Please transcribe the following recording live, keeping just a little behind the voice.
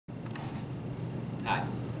Hi.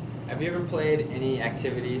 Have you ever played any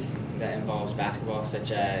activities that involves basketball,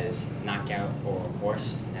 such as knockout or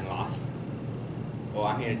horse, and lost? Well,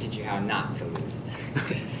 I'm here to teach you how not to lose.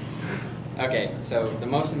 Okay, so the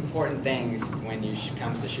most important things when you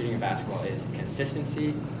comes to shooting a basketball is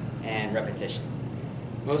consistency and repetition.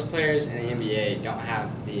 Most players in the NBA don't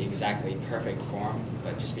have the exactly perfect form,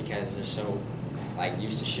 but just because they're so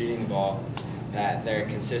used to shooting the ball that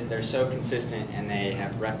they're so consistent and they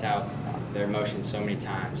have repped out their motion so many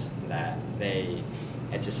times that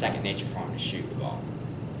it's just second nature for them to shoot the ball.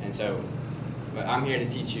 And so, but I'm here to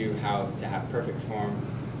teach you how to have perfect form,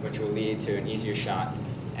 which will lead to an easier shot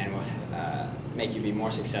and will make you be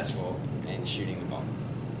more successful in shooting the ball.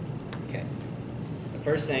 Okay. The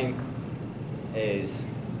first thing is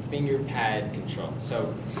finger pad control.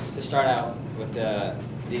 So to start out with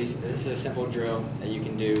this is a simple drill that you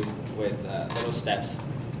can do with little steps,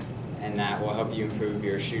 and that will help you improve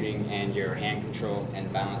your shooting and your hand control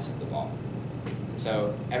and balance of the ball.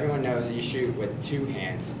 So everyone knows that you shoot with two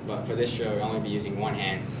hands, but for this drill you'll only be using one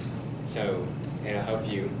hand, so it'll help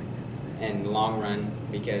you in the long run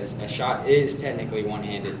because a shot is technically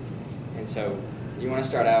one-handed. And so you want to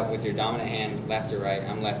start out with your dominant hand, left or right.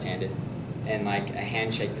 I'm left-handed, in like a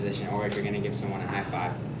handshake position, or if you're going to give someone a high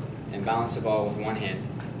five, and balance the ball with one hand.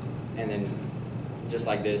 And then just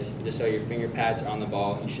like this, just so your finger pads are on the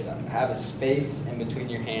ball, you should have a space in between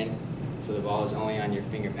your hand so the ball is only on your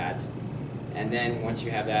finger pads. And then once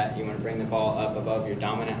you have that, you want to bring the ball up above your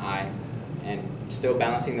dominant eye and still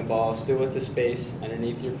balancing the ball, still with the space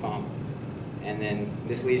underneath your palm. And then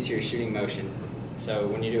this leads to your shooting motion. So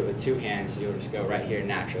when you do it with two hands, you'll just go right here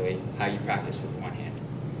naturally, how you practice with one hand.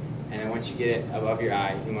 And then once you get it above your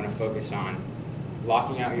eye, you want to focus on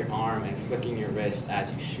locking out your arm and flicking your wrist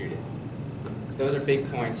as you shoot it. Those are big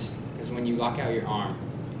points, because when you lock out your arm,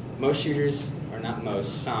 most shooters, or not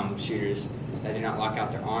most, some shooters that do not lock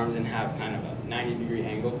out their arms and have kind of a 90-degree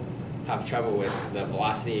angle have trouble with the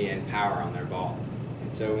velocity and power on their ball.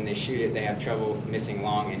 And so when they shoot it, they have trouble missing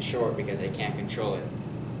long and short because they can't control it.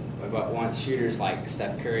 But once shooters like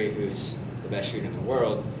Steph Curry, who's the best shooter in the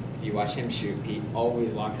world, if you watch him shoot, he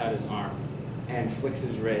always locks out his arm and flicks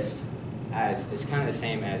his wrist, as it's kind of the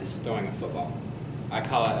same as throwing a football. I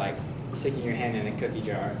call it like sticking your hand in a cookie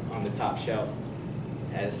jar on the top shelf,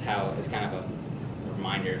 as kind of a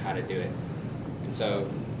reminder of how to do it. And so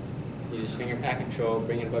you just finger pad control,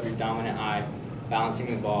 bring it above your dominant eye, balancing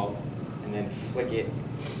the ball, and then flick it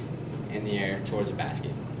in the air towards the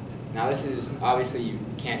basket. Now this is, obviously you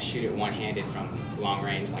can't shoot it one-handed from long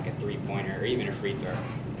range like a three-pointer or even a free throw.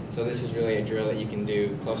 So this is really a drill that you can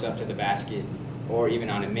do close up to the basket or even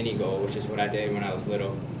on a mini goal, which is what I did when I was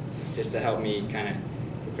little, just to help me kind of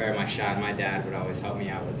prepare my shot. My dad would always help me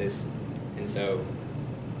out with this. And so,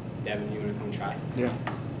 Devin, you want to come try? Yeah.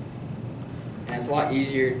 And it's a lot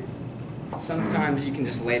easier. Sometimes you can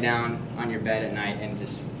just lay down on your bed at night and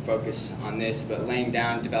just focus on this, but laying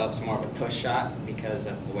down develops more of a push shot because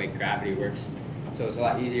of the way gravity works. So it's a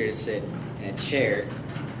lot easier to sit in a chair.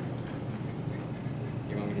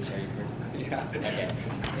 You want me to show you first? Yeah. Okay.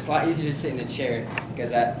 It's a lot easier to sit in a chair because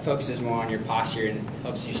that focuses more on your posture and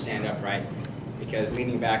helps you stand upright, because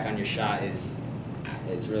leaning back on your shot is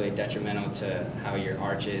really detrimental to how your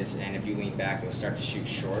arch is, and if you lean back you'll start to shoot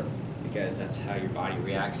short because that's how your body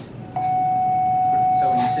reacts. So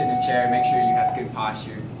when you sit in a chair, make sure you have good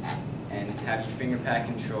posture and have your finger pad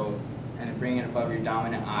control, and then bring it above your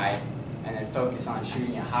dominant eye, and then focus on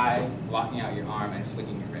shooting it high, locking out your arm, and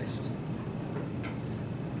flicking your wrist.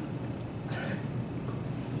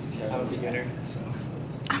 I'm a beginner, so.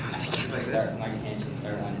 Start like a handshake,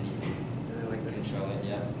 start underneath you. Really like this. Control it,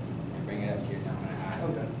 yep. And bring it up to your dominant eye.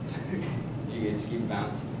 Okay. You can just keep it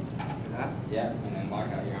balanced. Like that? Yep, and then lock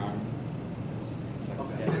out your arm. So,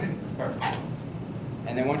 Okay. yeah, it's perfect.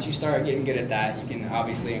 And then once you start getting good at that, you can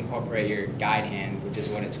obviously incorporate your guide hand, which is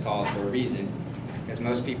what it's called for a reason. Because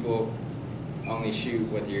most people only shoot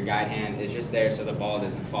with your guide hand. It's just there so the ball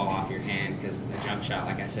doesn't fall off your hand, because the jump shot,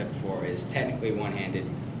 like I said before, is technically one-handed.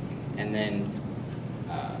 And then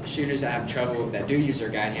shooters that have trouble, that do use their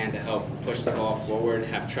guide hand to help push the ball forward,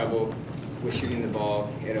 have trouble with shooting the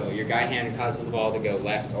ball. Your guide hand causes the ball to go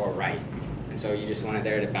left or right. And so you just want it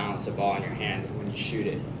there to balance the ball in your hand when you shoot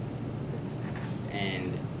it.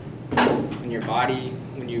 And when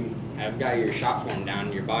you have got your shot form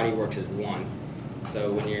down, your body works as one.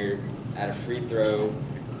 So when you're at a free throw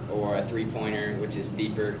or a three-pointer, which is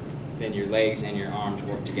deeper, then your legs and your arms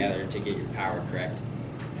work together to get your power correct.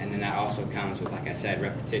 And then that also comes with, like I said,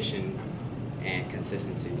 repetition and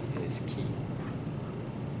consistency is key.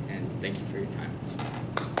 And thank you for your time.